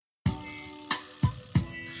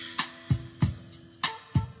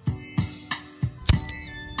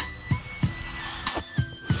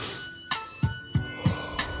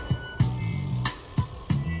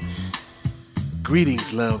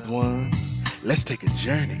Greetings, loved ones. Let's take a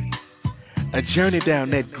journey. A journey down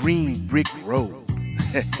that green brick road.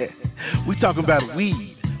 We talking about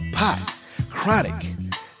weed, pot, chronic,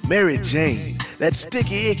 Mary Jane, that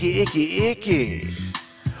sticky, icky.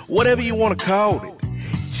 Whatever you want to call it,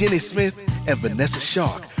 Jenny Smith and Vanessa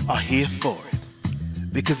Shark are here for it.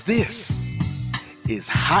 Because this is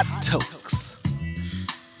Hot Tokes.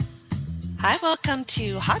 Hi, welcome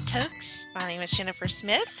to Hot Tokes. My name is Jennifer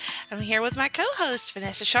Smith. I'm here with my co-host,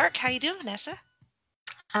 Vanessa Shark. How you doing, Vanessa?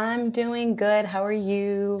 I'm doing good. How are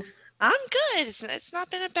you? I'm good. It's not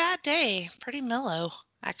been a bad day. Pretty mellow,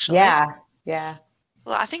 actually. Yeah.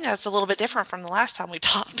 Well, I think that's a little bit different from the last time we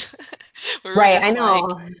talked. We were Right, just I know.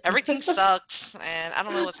 like, everything sucks, and I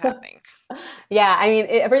don't know what's happening. Yeah, I mean,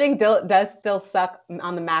 everything does still suck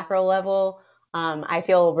on the macro level. I'm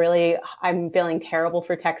feeling terrible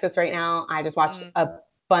for Texas right now. I just watched a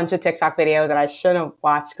bunch of TikTok videos that I shouldn't have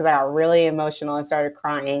watched because I got really emotional and started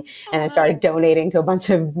crying and I started donating to a bunch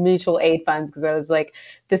of mutual aid funds because I was like,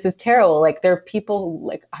 this is terrible. Like there are people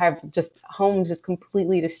like have just homes just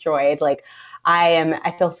completely destroyed. Like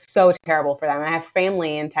I feel so terrible for them. I have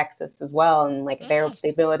family in Texas as well. And like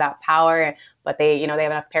they've been without power, but they have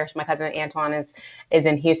enough parish. My cousin Antoine is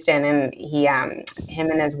in Houston and him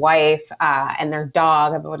and his wife and their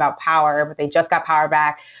dog have been without power, but they just got power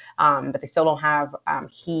back. But they still don't have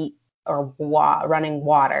heat or running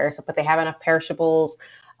water. But they have enough perishables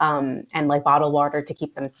and like bottled water to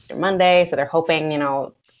keep them through Monday. So they're hoping,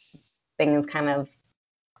 things kind of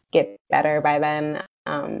get better by then.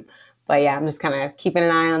 But yeah, I'm just kind of keeping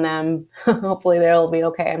an eye on them. Hopefully they'll be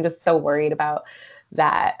okay. I'm just so worried about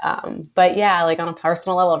that. But yeah, like on a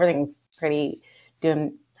personal level, everything's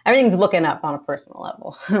looking up on a personal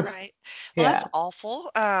level. Right. Well, Yeah. that's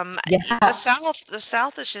awful. Yeah. The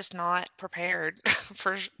South is just not prepared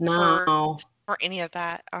for any of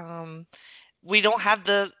that. We don't have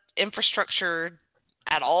the infrastructure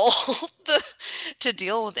at all to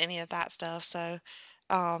deal with any of that stuff. So,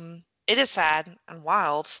 it is sad and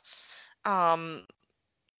wild. Um,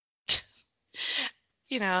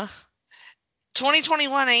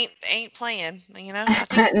 2021 ain't playing, I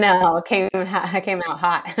think. No, it came out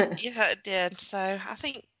hot. Yeah, it did. So I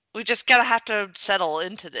think we just have to settle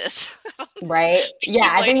into this. Right? We Yeah,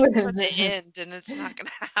 keep I think waiting for the end, and it's not going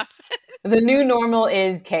to happen. the new normal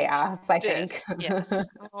is chaos, I think. Yes.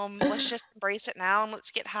 Let's just embrace it now and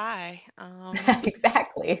let's get high.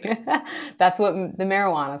 Exactly. That's what the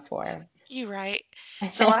marijuana's for. You're right.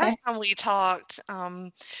 So last time we talked,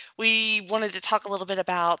 we wanted to talk a little bit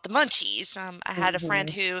about the munchies. I had a friend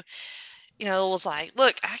who was like,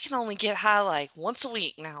 look, I can only get high like once a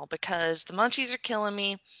week now because the munchies are killing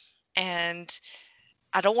me and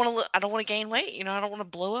I don't want to gain weight. I don't want to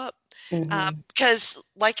blow up. Because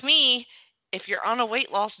like me, if you're on a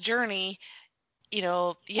weight loss journey, you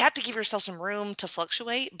have to give yourself some room to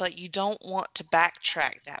fluctuate, but you don't want to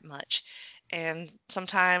backtrack that much. And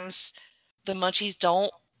sometimes the munchies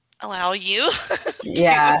don't allow you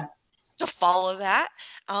Yeah. to follow that.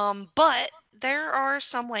 But there are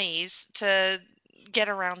some ways to get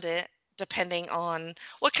around it depending on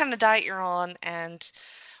what kind of diet you're on and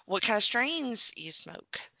what kind of strains you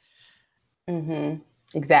smoke.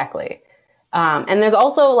 Exactly. And there's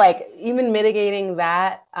also like even mitigating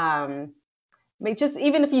that. Just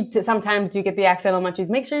even if you sometimes do get the accidental munchies,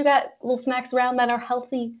 make sure you got little snacks around that are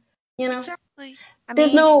healthy. Exactly.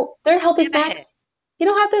 They're healthy snacks. You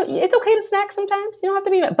don't have to. It's okay to snack sometimes. You don't have to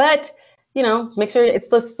be, but make sure it's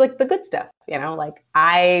just like the good stuff. Like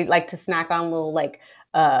I like to snack on little like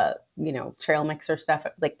trail mixer stuff,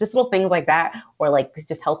 like just little things like that, or like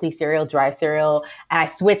just healthy cereal, dry cereal. And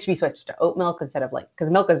we switched to oat milk instead of because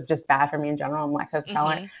milk is just bad for me in general. I'm lactose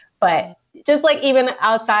intolerant. But just like even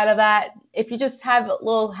outside of that, if you just have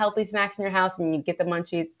little healthy snacks in your house and you get the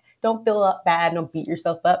munchies, don't feel bad, don't beat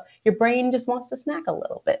yourself up. Your brain just wants to snack a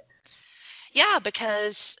little bit. Yeah,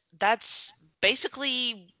 because that's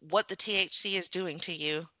basically what the THC is doing to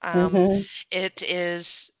you. It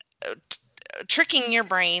is tricking your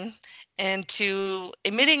brain into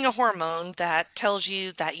emitting a hormone that tells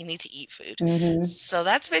you that you need to eat food. So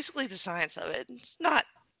that's basically the science of it. It's not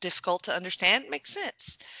difficult to understand. It makes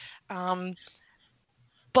sense.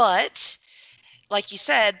 But like you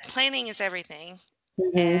said, planning is everything.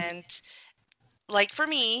 And like for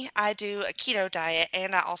me, I do a keto diet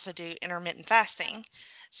and I also do intermittent fasting.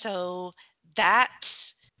 So that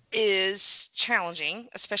is challenging,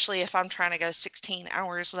 especially if I'm trying to go 16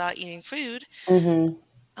 hours without eating food.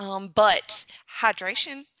 But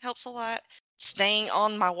hydration helps a lot. Staying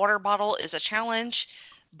on my water bottle is a challenge,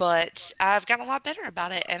 but I've gotten a lot better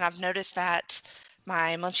about it. And I've noticed that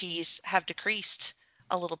my munchies have decreased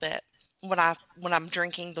a little bit. when I'm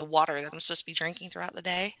drinking the water that I'm supposed to be drinking throughout the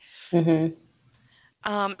day. Mm-hmm.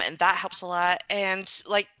 And that helps a lot. And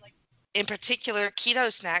like in particular,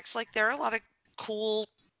 keto snacks, like there are a lot of cool,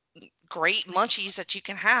 great munchies that you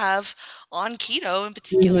can have on keto in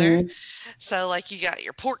particular. Mm-hmm. So like you got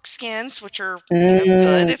your pork skins, which are,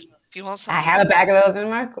 good Mm, if you want I something. have a bag of those in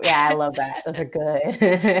my. Yeah, I love that. Those are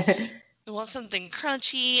good. You want something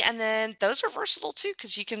crunchy, and then those are versatile too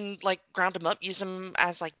because you can like ground them up, use them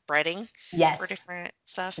as like breading for Yes. different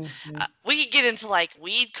stuff. Mm-hmm. We could get into like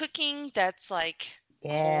weed cooking. That's like a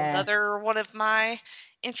whole Yeah. nother one of my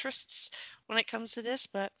interests when it comes to this.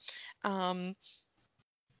 But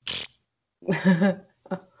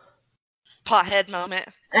pothead moment.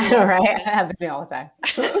 I know, right? It happens to me all the time.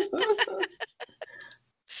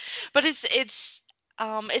 But it's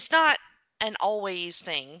not an always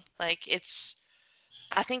thing. Like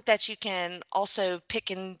I think that you can also pick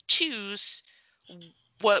and choose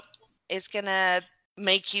what is gonna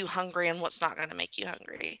make you hungry and what's not gonna make you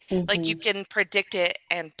hungry. Like you Mm-hmm. can predict it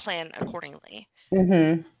and plan accordingly.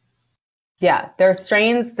 Mm-hmm. Yeah, there's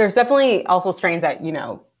strains. There's definitely also strains that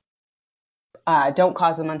don't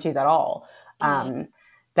cause the munchies at all. Mm-hmm.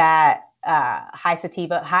 That high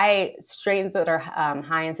strains that are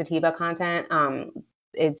high in sativa content.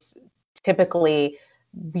 It's typically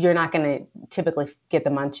you're not going to typically get the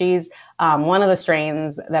munchies. One of the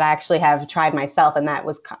strains that I actually have tried myself, and that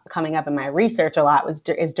was coming up in my research a lot,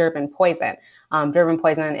 is Durban Poison. Durban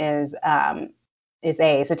Poison is a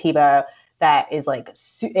sativa that is like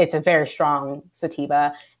it's a very strong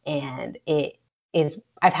sativa, and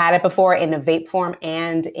I've had it before in a vape form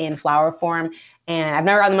and in flower form, and I've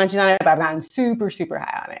never gotten the munchies on it, but I've gotten super, super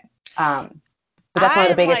high on it. But that's one of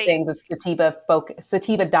the biggest things is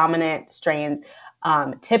sativa dominant strains.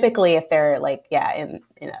 Typically, if they're like, in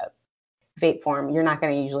a vape form, you're not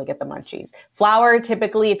going to usually get the munchies. Flower,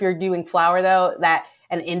 typically, if you're doing flower though,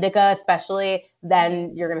 and indica especially,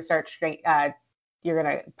 then you're going to you're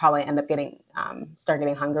going to probably end up start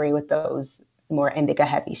getting hungry with those more indica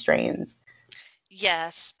heavy strains.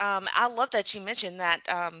 Yes. I love that you mentioned that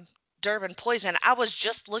Durban Poison. I was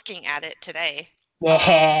just looking at it today.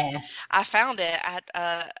 Yeah. I found it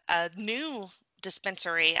at a new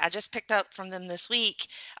dispensary. I just picked up from them this week,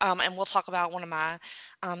 and we'll talk about one of my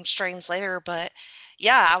strains later. But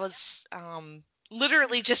yeah, I was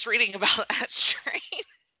literally just reading about that strain.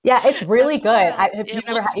 Yeah, it's really That's good. wild. Have you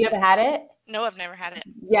It looks you ever good. had it? No, I've never had it.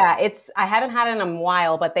 Yeah, I haven't had it in a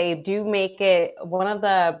while, but they do make it one of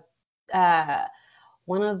the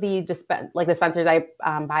dispensers I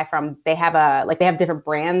buy from. They have they have different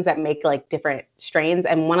brands that make like different strains,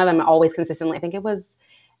 and one of them always consistently. I think it was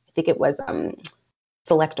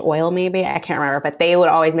Select Oil, maybe I can't remember, but they would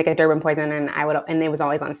always make a Durban Poison, and it was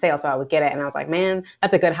always on sale, so I would get it, and I was like, man,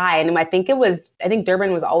 that's a good high. And I think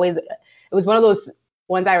Durban was always, it was one of those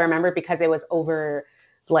ones I remember because it was over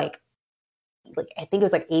like I think it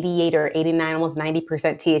was like 88 or 89, almost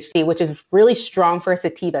 90% THC, which is really strong for a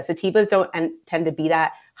sativa. Sativas don't tend to be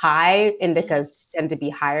that high. Indicas tend to be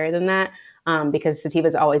higher than that because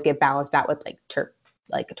sativas always get balanced out with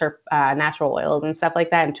natural oils and stuff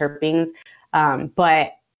like that and terpenes.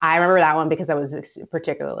 But I remember that one because that was a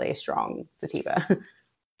particularly strong sativa.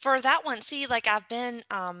 For that one, see, like I've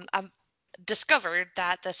discovered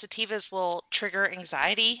that the sativas will trigger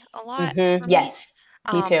anxiety a lot for me. Yes,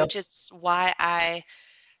 me too. Which is why I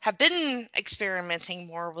have been experimenting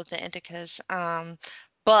more with the indicas.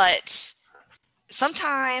 But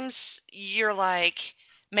sometimes you're like,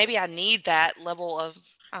 maybe I need that level of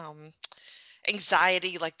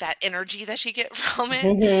anxiety, like that energy that you get from it.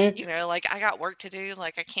 Mm-hmm. Like I got work to do.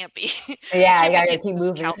 Like I can't be, I Yeah, you can't be gotta getting keep this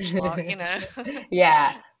moving. couch lock.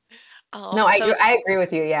 Yeah. No, So I agree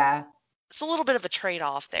with you. Yeah. it's a little bit of a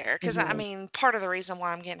trade-off there because I Mm-hmm. mean, part of the reason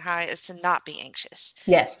why I'm getting high is to not be anxious.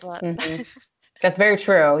 Yes. But Mm-hmm. That's very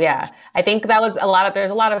true. Yeah. I think there's a lot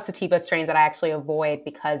of sativa strains that I actually avoid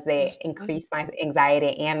because they increase my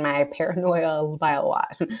anxiety and my paranoia by a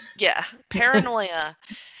lot. yeah, paranoia.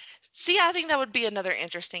 See, I think that would be another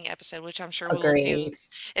interesting episode, which I'm sure we will do, Agreed.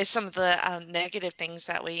 is some of the negative things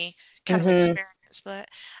that we kind of Mm-hmm. experience. But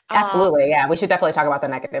Absolutely. Yeah. We should definitely talk about the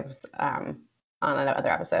negatives on another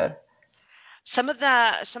episode. some of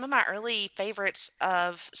my early favorites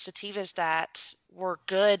of sativas that were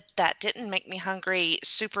good that didn't make me hungry,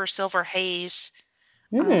 Super Silver Haze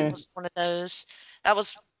Mm, was one of those. That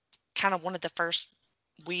was kind of one of the first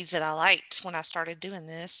weeds that I liked when I started doing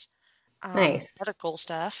this nice. medical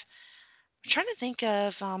stuff. I'm trying to think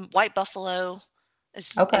of White Buffalo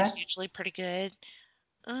Okay. is usually pretty good.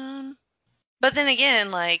 Um, but then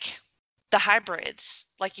again, like the hybrids,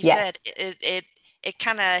 like you Yes. said, it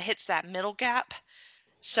kind of hits that middle gap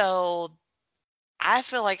So I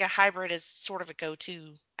feel like a hybrid is sort of a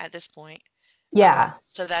go-to at this point. Yeah.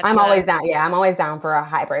 So that's I'm always down. Yeah, I'm always down for a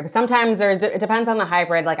hybrid. But sometimes it depends on the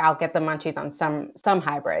hybrid. Like I'll get the munchies on some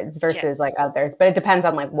hybrids versus like yes. others. But it depends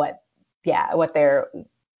on like what, yeah, what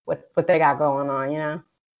they got going on, you know?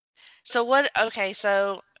 So what? Okay,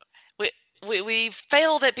 so we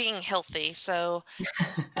failed at being healthy. So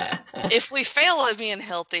if we fail at being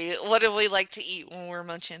healthy, what do we like to eat when we're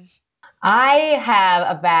munching? I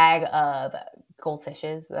have a bag of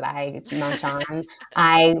goldfishes that I munch on.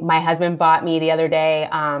 My husband bought me the other day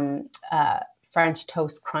French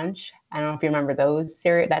toast crunch. I don't know if you remember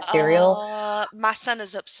that cereal. My son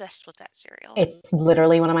is obsessed with that cereal. It's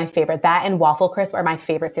literally one of my favorite. That and waffle crisp are my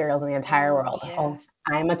favorite cereals in the entire Oh world. yeah. Oh,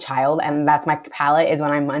 I'm a child, and that's my palate is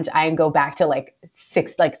when I munch. I go back to like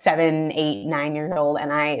 7, 8, 9 years old,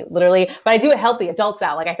 and I literally, but I do it healthy, adult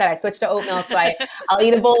style. Like I said, I switched to oat milk, so I'll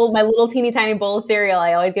eat a bowl, my little teeny tiny bowl of cereal.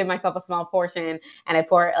 I always give myself a small portion, and I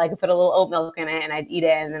put a little oat milk in it, and I'd eat it,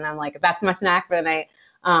 and then I'm like, that's my snack for the night.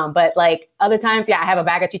 But like other times, yeah, I have a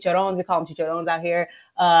bag of chicharrones. We call them chicharrones out here.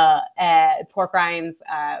 Pork rinds,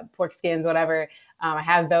 pork skins, whatever. I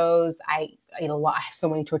have those. I eat a lot. I have so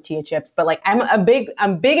many tortilla chips. But like I'm big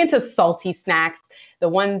into salty snacks. The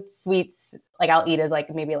one sweets like I'll eat is like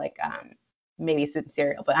maybe some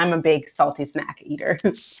cereal. But I'm a big salty snack eater.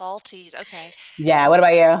 Salties. Okay. Yeah. What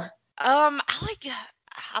about you?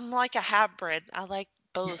 I'm like a hybrid. I like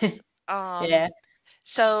both. Um, Yeah.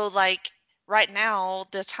 so like right now,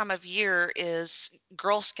 the time of year is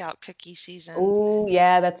Girl Scout cookie season, Oh,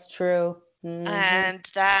 yeah, that's true. Hmm. and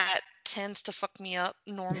that tends to fuck me up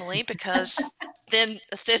normally because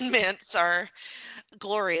thin mints are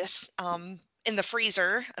glorious. In the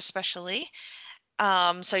freezer, especially.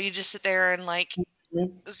 So you just sit there and like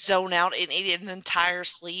zone out and eat an entire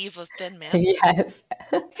sleeve of Thin Mints. Yes.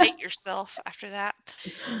 Hate yourself after that.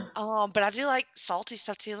 But I do like salty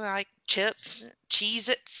stuff too, like chips,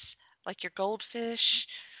 Cheez-Its, like your goldfish.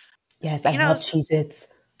 Yes, I You know, love Cheez-Its.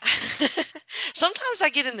 sometimes I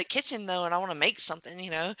get in the kitchen though and I want to make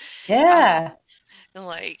something, um, Yeah. and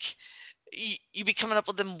like you be coming up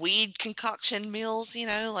with them weed concoction meals,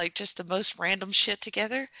 like just the most random shit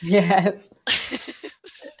together. Yes.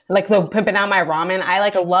 Like so pimping out my ramen. I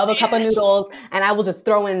like love a cup of Yes. noodles and I will just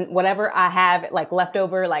throw in whatever I have like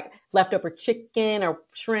leftover chicken or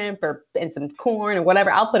shrimp and some corn or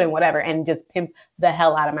whatever. I'll put in whatever and just pimp the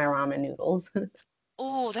hell out of my ramen noodles.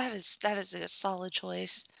 Oh, that is a solid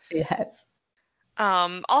choice. Yes.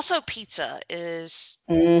 Also pizza is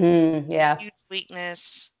a Yeah. huge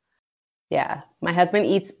weakness. Yeah. My husband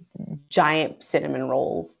eats giant cinnamon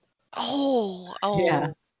rolls. Oh, Yeah.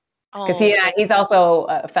 oh, Because oh, he's also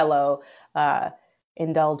a fellow uh,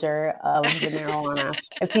 indulger of the marijuana.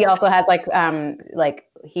 Because he also has like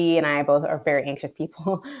he and I both are very anxious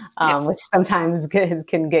people, yeah. which sometimes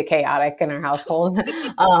can get chaotic in our household.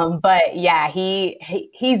 But yeah,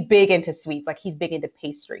 he's big into sweets. Like he's big into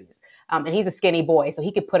pastries. And he's a skinny boy, so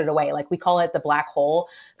he could put it away. Like we call it the black hole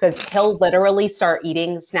because he'll literally start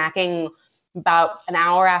snacking about an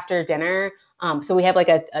hour after dinner. So we have like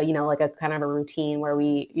a kind of a routine where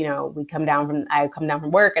I come down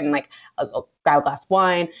from work and like I'll grab a glass of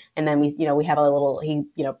wine and then we have he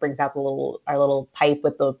brings out our little pipe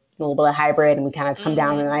with the little bit of hybrid and we kind of come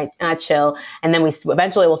down Hmm. and I chill and then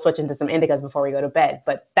eventually we'll switch into some indicas before we go to bed.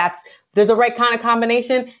 But there's a right kind of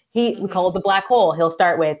combination. We call it the black hole. He'll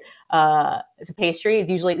start with it's a pastry. It's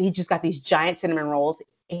usually he just got these giant cinnamon rolls.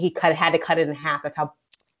 Had to cut it in half. That's how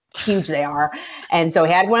huge they are. And so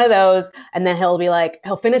he had one of those, and then he'll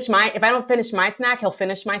finish if I don't finish my snack, he'll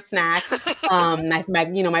finish my snack.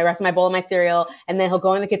 My rest of my bowl of my cereal, and then he'll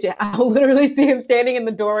go in the kitchen. I'll literally see him standing in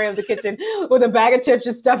the doorway of the kitchen with a bag of chips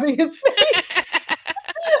just stuffing his face.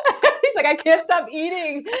 He's like, I can't stop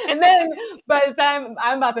eating. And then by the time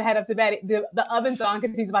I'm about to head up to bed, the oven's on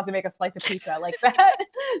because he's about to make a slice of pizza like that.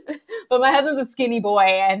 But my husband's a skinny boy,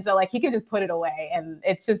 and so like he can just put it away, and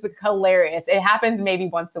it's just hilarious. It happens maybe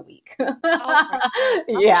once a week. Oh my God.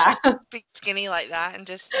 I wish I Yeah, could be skinny like that and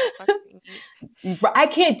just fucking eat. I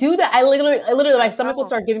can't do that. My I stomach will know.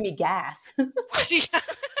 start giving me gas. Yeah.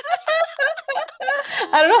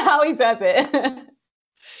 I don't know how he does it.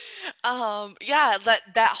 Yeah,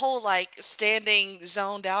 that whole like standing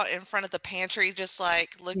zoned out in front of the pantry, just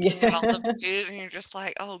like looking at all the Yeah, food, and you're just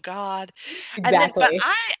like, oh God. And then, but exactly.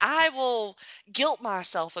 I will guilt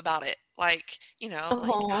myself about it, like,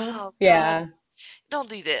 Oh, oh God, yeah. don't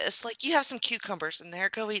do this. Like you have some cucumbers in there,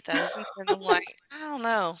 go eat those. And then I'm like, I don't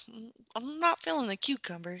know, I'm not feeling the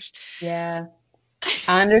cucumbers. Yeah.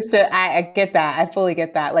 I understood. I get that. I fully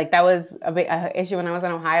get that. Like that was a big issue when I was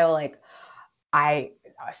in Ohio. Like I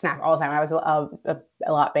snack all the time. I was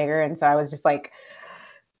a lot bigger, and so I was just like,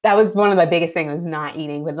 that was one of the biggest things, was not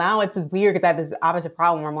eating. But now it's weird because I have this opposite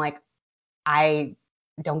problem where I'm like, I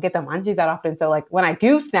don't get the munchies that often. So like when I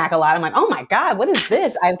do snack a lot, I'm like, oh my God, what is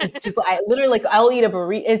this? I literally, like, I'll eat a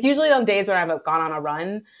burrito. It's usually on days when I've gone on a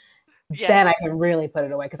run. Yeah. Then I can really put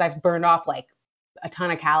it away because I've burned off like a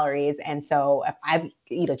ton of calories. And so if I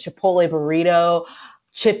eat a Chipotle burrito,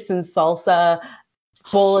 chips and salsa,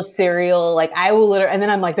 bowl of cereal, like I will literally, and then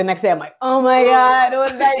I'm like, the next day I'm like, oh my God,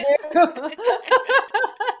 what did I do?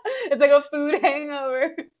 It's like a food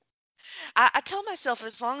hangover. I tell myself,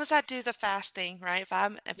 as long as I do the fasting, right? If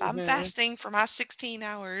I'm fasting for my 16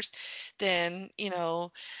 hours, then,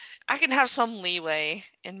 I can have some leeway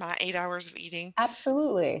in my 8 hours of eating.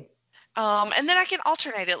 Absolutely. And then I can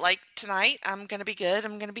alternate it. Like tonight, I'm gonna be good.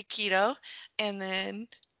 I'm gonna be keto, and then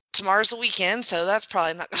tomorrow's the weekend, so that's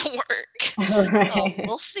probably not gonna work. Right.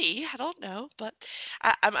 We'll see. I don't know, but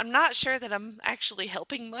I'm not sure that I'm actually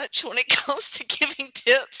helping much when it comes to giving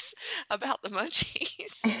tips about the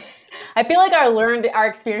munchies. I feel like our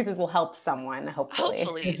experiences will help someone, hopefully.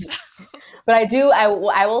 Hopefully. But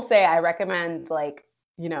I will say, I recommend, like,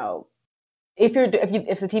 if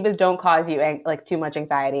sativas don't cause you like too much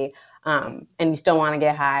anxiety, and you still want to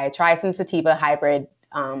get high, try some sativa hybrids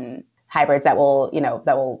that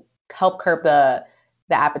will help curb the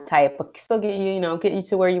appetite, but still get you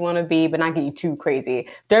to where you want to be, but not get you too crazy.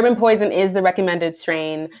 Durban poison is the recommended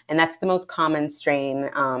strain, and that's the most common strain.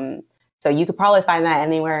 So you could probably find that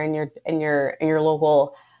anywhere in your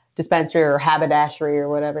local dispensary or haberdashery or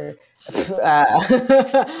whatever.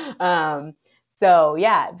 So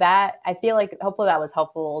yeah, that, I feel like hopefully that was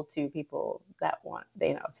helpful to people that want,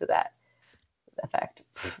 to that effect.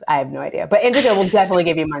 I have no idea, but indica will definitely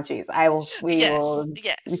give you munchies. We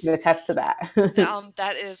can attest to that.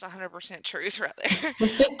 That is 100% truth right there.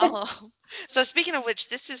 So speaking of which,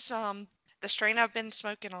 this is the strain I've been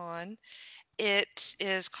smoking on. It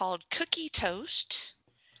is called Cookie Toast.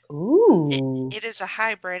 Ooh. It is a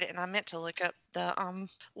hybrid, and I meant to look up the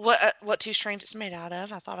what two strains it's made out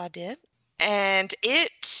of. I thought I did. And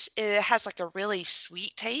it has like a really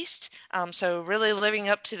sweet taste. So really living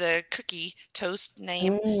up to the Cookie Toast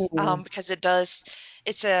name, because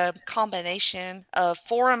it's a combination of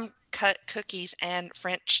forum cut cookies and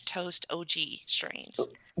French toast OG strains.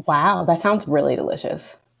 Wow, that sounds really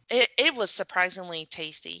delicious. It was surprisingly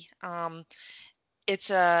tasty. It's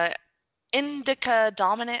a indica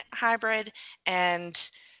dominant hybrid, and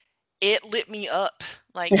it lit me up.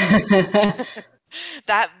 Like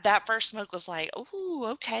that first smoke was like, oh,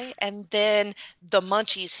 okay. And then the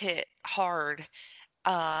munchies hit hard,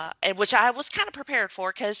 and which I was kind of prepared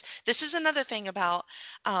for, because this is another thing about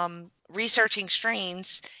researching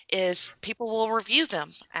strains, is people will review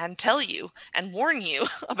them and tell you and warn you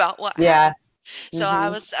about what happens. So I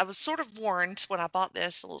was sort of warned when I bought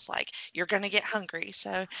this. It was like, you're going to get hungry.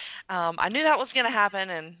 So I knew that was going to happen,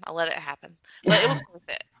 and I let it happen. But it was worth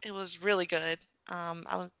it. It was really good.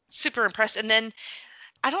 I was super impressed. And then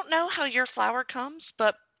I don't know how your flour comes,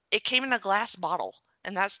 but it came in a glass bottle.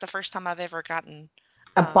 And that's the first time I've ever gotten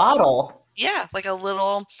a bottle. Yeah, like it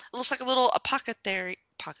looks like a little apothecary.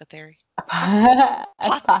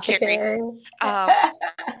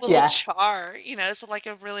 Little jar, so like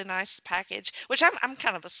a really nice package, which I'm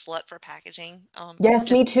kind of a slut for packaging.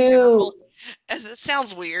 Yes, me too. And it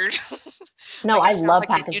sounds weird. No, I love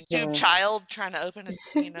like packaging. a YouTube child trying to open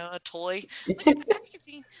a toy. Look at the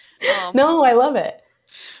packaging. No, I love it.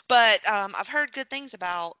 But I've heard good things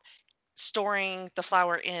about storing the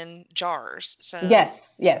flour in jars. So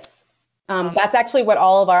yes. That's actually what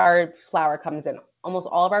all of our flour comes in. Almost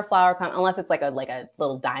all of our flour unless it's like a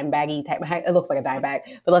little dime baggy type. It looks like a dime bag,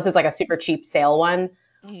 but unless it's like a super cheap sale one,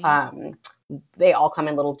 they all come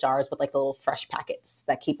in little jars with like the little fresh packets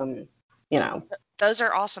that keep them. Those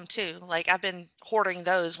are awesome too. Like I've been hoarding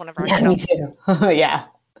those whenever I get them. Me too. Yeah.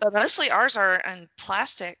 But mostly ours are in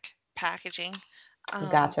plastic packaging.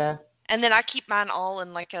 Gotcha. And then I keep mine all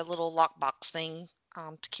in like a little lockbox thing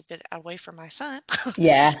to keep it away from my son.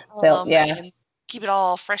 Yeah. And keep it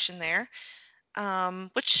all fresh in there.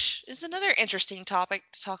 Which is another interesting topic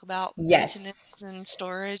to talk about. Yes. Maintenance and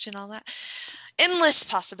storage and all that. Endless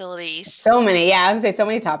possibilities. So many. Yeah, I was gonna say so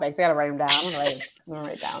many topics. I gotta write them down. I'm gonna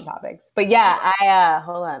write down topics. But yeah, I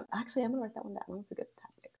hold on. Actually, I'm gonna write that one down. That's a good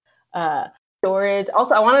topic. Storage.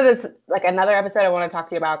 Also, I wanted to another episode I want to talk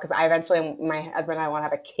to you about, because I eventually, my husband and I want to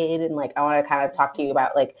have a kid, and I want to kind of talk to you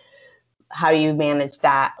about how do you manage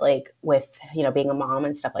that, with being a mom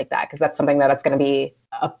and stuff like that, because that's something that's going to be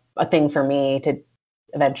a thing for me to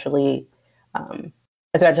eventually.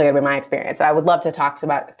 It's eventually going to be my experience. I would love to talk to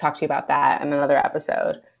you about that in another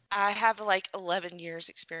episode. I have like 11 years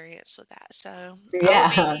experience with that, so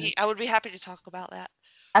Yeah. I would be happy to talk about that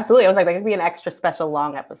Absolutely. I was like, that could be an extra special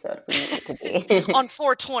long episode if we need it to be. on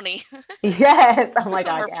 420. Yes. Oh my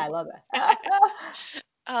God. Or Yeah, I four- love that.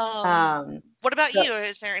 um, what about so you?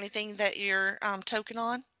 Is there anything that you're token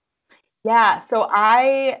on? yeah, so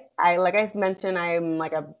I like I mentioned, I'm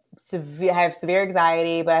like I have severe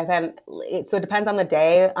anxiety, but I've had so it depends on the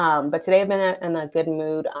day. But today I've been in a good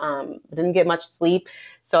mood. Didn't get much sleep,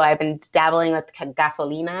 so I've been dabbling with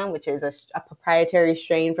gasolina, which is a proprietary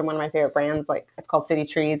strain from one of my favorite brands. Like it's called City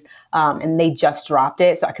Trees, and they just dropped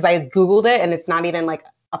it. So because I googled it, and it's not even like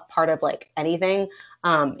a part of like anything.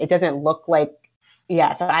 It doesn't look like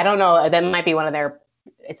yeah. So I don't know. That might be one of their.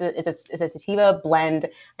 It's a sativa blend,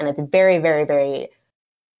 and it's very, very, very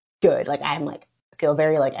good. Like I'm like feel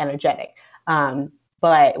very like energetic.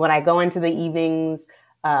 But when I go into the evenings,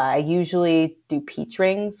 I usually do peach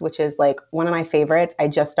rings, which is like one of my favorites. I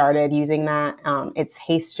just started using that. It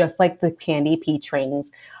tastes just like the candy peach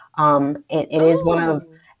rings. It is one of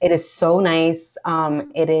Oh, it is so nice.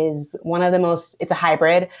 It is one of the most. It's a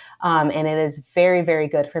hybrid, and it is very, very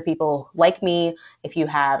good for people like me. If you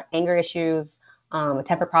have anger issues,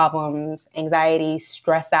 temper problems, anxiety,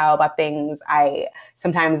 stress out about things, I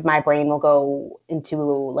sometimes my brain will go into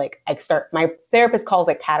like I start my therapist calls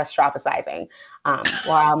it catastrophizing,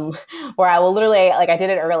 where I will literally like I did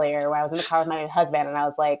it earlier where I was in the car with my husband and I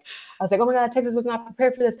was like, oh my God, Texas was not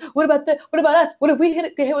prepared for this. What about this? What about us? What if we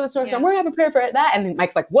get hit with a snowstorm? yeah. We're not prepared for that. And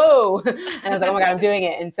Mike's like, whoa. And I was like, oh my God, I'm doing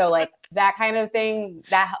it. And so like that kind of thing,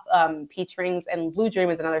 that peach rings and Blue Dream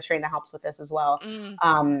is another strain that helps with this as well.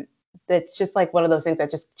 Mm, It's just like one of those things that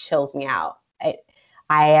just chills me out.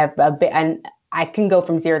 I have a bit, and I can go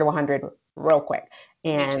from 0 to 100 real quick.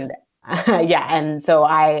 me too. And yeah, and so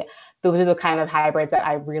those are the kind of hybrids that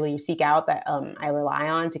I really seek out that I rely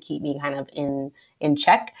on to keep me kind of in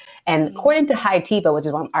check. And Mm. according to Hitiva, which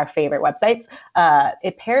is one of our favorite websites,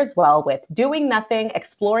 it pairs well with doing nothing,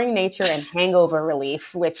 exploring nature, and hangover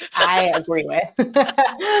relief, which I agree with.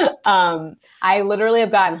 I literally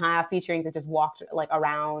have gotten high off featurings and just walked like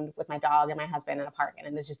around with my dog and my husband in a park,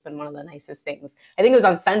 and it's just been one of the nicest things. I think it was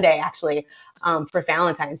on Sunday actually, for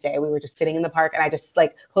Valentine's Day. We were just sitting in the park, and I just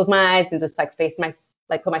like closed my eyes and just like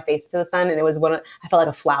put my face to the sun, and it was I felt like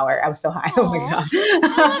a flower. I was so high. Oh my Aw, God.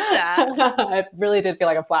 I love that. I really did feel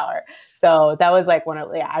like a flower. So that was like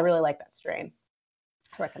yeah, I really like that strain.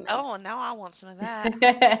 I recommend. Oh, now I want some of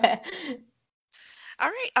that. All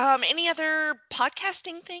right. Any other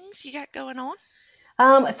podcasting things you got going on?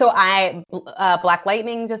 So Black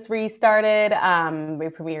Lightning just restarted. We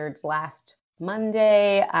premiered last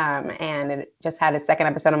Monday, and it just had its second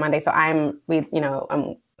episode on Monday. So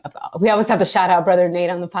we always have to shout out brother Nate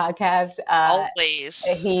on the podcast. Always.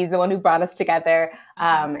 He's the one who brought us together.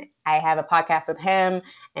 Mhm. I have a podcast with him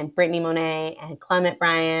and Brittany Monet and Clement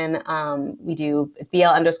Bryan. It's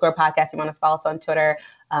BL_podcast. You want to follow us on Twitter.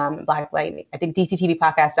 Black Lightning, I think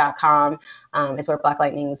DCTVpodcast.com is where Black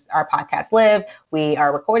Lightning's our podcast live. We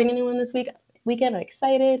are recording a new one this weekend. I'm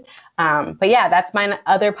excited. But yeah, that's my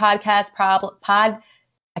other podcast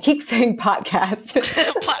I keep saying podcast.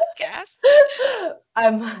 Podcast.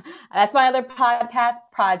 That's my other podcast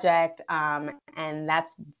project, and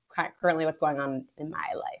that's currently what's going on in my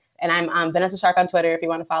life. And I'm Vanessa Shark on Twitter if you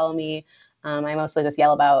want to follow me. I mostly just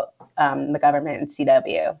yell about the government and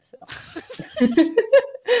CW. So,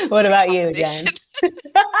 what about you, Jen?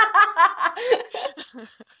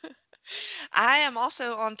 I am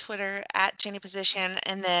also on Twitter at Jenny Position,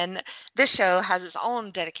 and then this show has its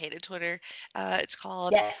own dedicated Twitter. It's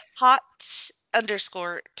called Yes.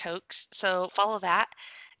 Hot_Tokes. So follow that.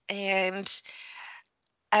 And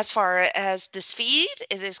as far as this feed,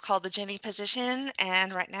 it is called the Jenny Position,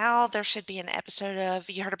 and right now there should be an episode of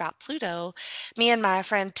You Heard About Pluto. Me and my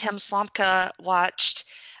friend Tim Slomka watched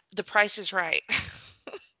The Price is Right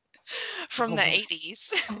from the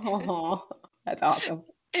 80s. Oh, that's awesome.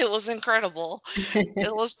 It was incredible.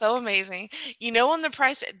 It was so amazing. You know, on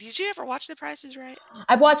did you ever watch The Price is Right?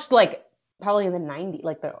 I've watched like probably in the 90s,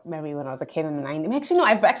 like maybe when I was a kid in the 90s. Actually, no,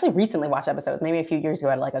 I've actually recently watched episodes, maybe a few years ago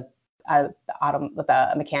at like a autumn with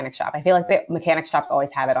a mechanic shop. I feel like the mechanic shops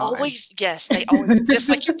always have it on. Always, yes, they always, just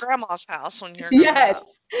like your grandma's house when you're growing Yes. up.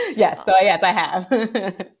 Yes. So yes, I have.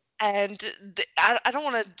 And I don't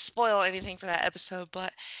want to spoil anything for that episode,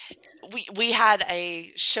 but we had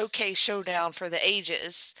a showcase showdown for the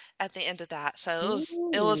ages at the end of that. So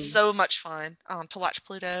it was Ooh. so much fun to watch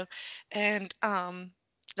Pluto, and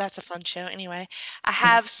that's a fun show. Anyway, I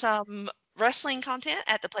have some wrestling content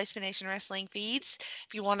at the Placement Nation Wrestling feeds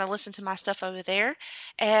if you want to listen to my stuff over there,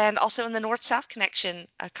 and also in the North South Connection,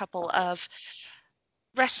 a couple of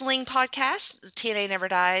wrestling podcast, TNA Never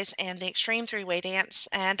Dies, and the Extreme Three-Way Dance,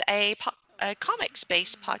 and a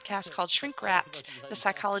comics-based podcast called Shrink Wrapped, The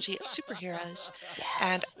Psychology of Superheroes.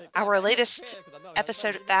 And our latest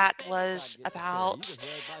episode of that was about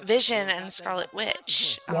Vision and Scarlet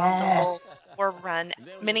Witch, the whole 4-run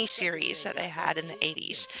mini-series that they had in the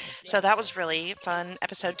 80s. So that was really a fun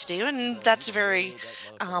episode to do, and that's very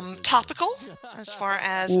topical as far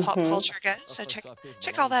as pop culture goes. So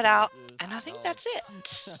check all that out, and I think that's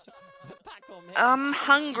it. I'm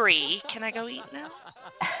hungry. Can I go eat now?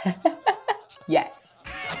 Yes.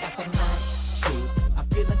 I got the munchies. I'm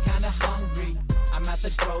feeling kind of hungry. I'm at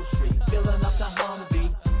the grocery, filling up the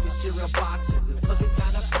Humvee. The cereal boxes is looking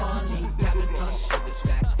kind of funny. Grabbing some sugar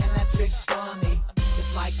snacks, and that trick's funny.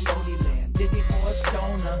 It's like Lodi Land, Disney for a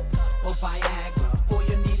stoner, or Viagra for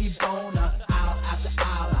your needy boner. Aisle after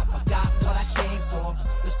aisle, I forgot what I came for.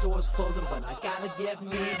 The store's closing, but I gotta get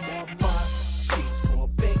me more munchies for a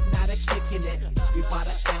big night of kicking it. We bought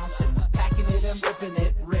an ounce and we're packing it and ripping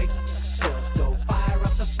it. Rick, go fire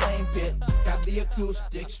up the flame pit. Grab the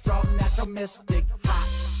acoustic, strong natural mystic. Hot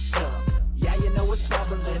tub, yeah, you know it's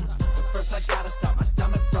bubbling. But first I gotta stop my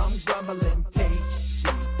stomach from grumbling. Tasty,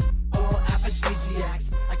 all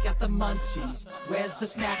aphrodisiacs. I got the munchies. Where's the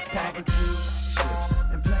snack pack? Barbecue chips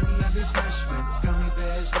and plenty of refreshments. Gummy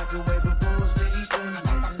bears, microwavables, mini thin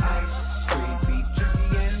mints, ice, free beef jerky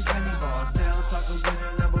and candy bars. Now taco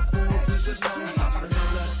dinner number 4, please with no sauce.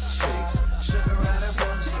 Vanilla shakes, sugar out of 1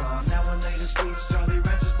 straw. Now a latest sweets, Jolly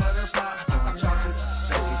Ranchers, butter popcorn, chocolates,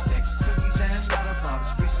 veggie sticks, cookies and lollipops,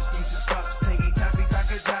 Reese's Pieces cups, tangy taffy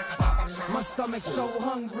cracker jack box. My stomach's so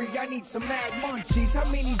hungry, I need some mad munchies. How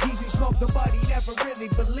many G's we smoke, nobody never really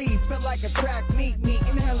believed. Feel like a track meet me,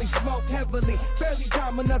 inhaling smoke heavily. Barely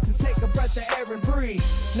time enough to take a breath of air and breathe.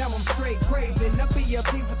 Now I'm straight craving, a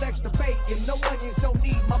BLT with extra bacon. No onions, don't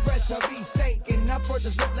need my breath to be stinking. Now for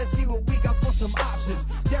dessert, let's see what we got for some options.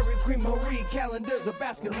 Dairy Cream, Marie, calendars, or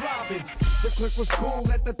Baskin Robbins. The clerk was cool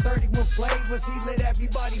at the 31 flavors. He let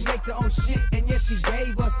everybody make their own shit, and yes, he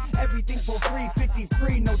gave us everything for free, 50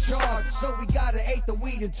 free, no charge. So we gotta ate the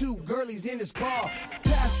weed and 2 girlies in his car.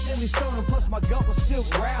 Past silly stoner, plus my gut was still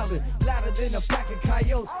growling. Louder than a pack of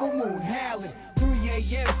coyotes, full moon howling. 3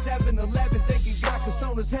 a.m., 7-Eleven, thanking God, cause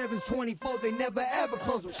stoners heaven's 24, they never ever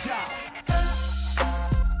close with shop.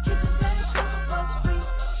 Kisses and cocoa puffs free.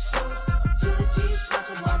 Chili cheese, crunch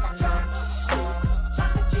and lumps drop.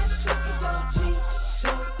 Chocolate chip cookie dough cheese.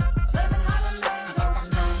 Flamin' hot and mango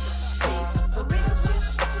smooth. Burritos with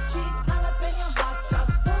extra cheese, jalapeno hot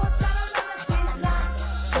sauce. 4 lemon squeeze lime.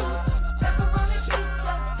 Pepperoni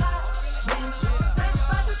pizza, hot wings, French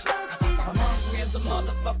fries and smoked beef. I'm hungry as a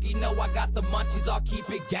motherfucker, you know I got the munchies. I'll keep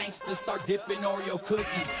it gangster, start dipping Oreo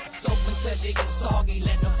cookies. Soap until they get soggy,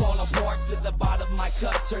 let them fall apart to the bottom of my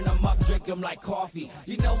cup. Turn them up, drink them like coffee.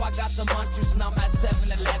 You know I got the munchies and I'm at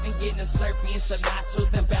 7-Eleven getting a Slurpee and some nachos.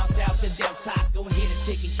 Then bounce out the Del Taco and get a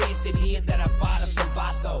chicken quesadilla that I bought us some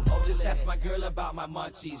vato. Oh, just ask my girl about my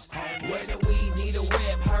munchies. Where do we need a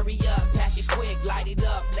whip? Hurry up, pack it quick, light it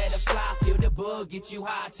up, let it fly. Feel the bug, get you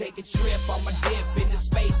high, take a trip on my dip into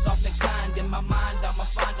space off the kind. In my mind, I'ma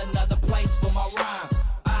find another place for my rhyme.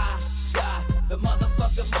 I got the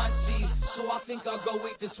motherfucking munchies, so I think I'll go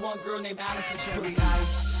with this one girl named Allison Cherry Pussy.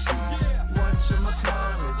 ices,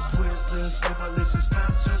 whatchamacallits, Twizzlers, Bubblicious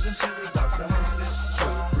nachos and chili dogs. The hostess,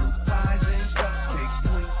 fruit pies and cupcakes,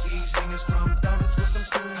 Twinkies, English crumb donuts with some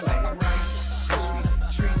Kool-Aid, rice, crispy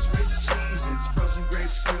treats, rich cheeses, frozen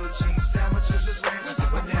grapes, grilled cheese sandwiches with ranch,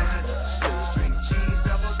 banana, split string cheese,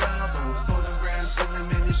 double doubles, golden graham,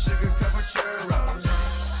 cinnamon and sugar covered churros.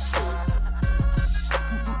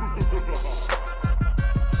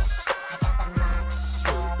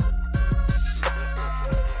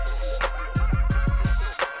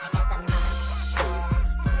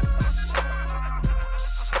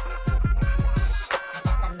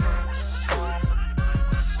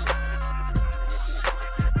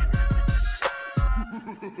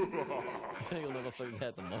 I ain't gonna never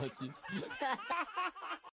forget the munchies.